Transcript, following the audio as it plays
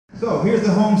So here's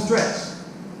the home stretch.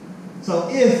 So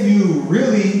if you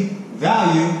really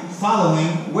value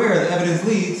following where the evidence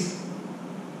leads,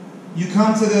 you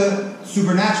come to the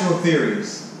supernatural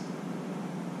theories.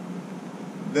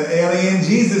 The alien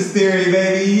Jesus theory,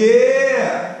 baby,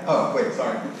 yeah! Oh, wait,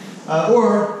 sorry.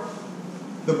 Or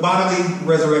the bodily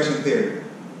resurrection theory.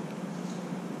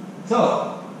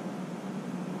 So,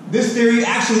 this theory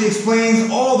actually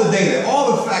explains all the data,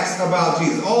 all the facts about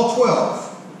Jesus, all 12.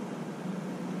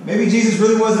 Maybe Jesus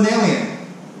really was an alien.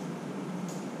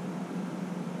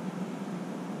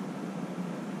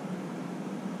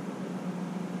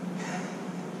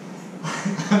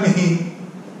 I mean,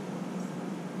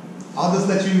 I'll just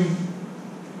let you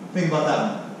think about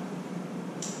that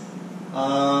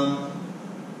one.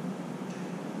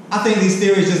 I think these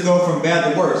theories just go from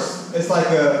bad to worse. It's like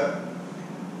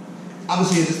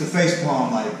obviously it's just a face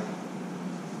palm, like,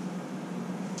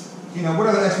 you know, what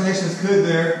other explanations could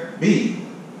there be?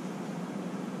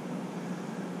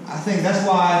 I think that's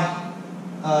why,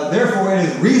 therefore it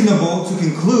is reasonable to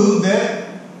conclude that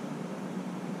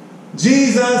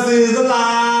Jesus is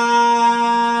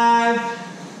alive.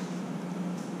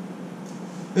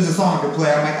 There's a song I could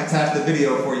play. I might attach the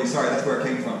video for you. Sorry, that's where it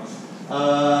came from.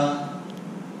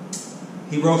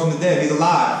 He rose from the dead. He's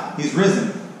alive. He's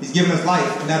risen. He's given us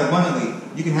life, and that abundantly.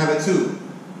 You can have it too.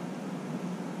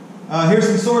 Here's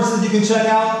some sources you can check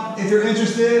out if you're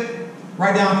interested.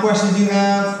 Write down questions you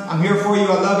have. I'm here for you.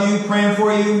 I love you. Praying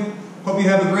for you. Hope you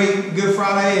have a great Good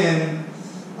Friday and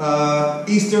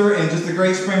Easter and just a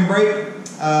great spring break.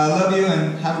 Love you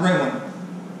and have a great one.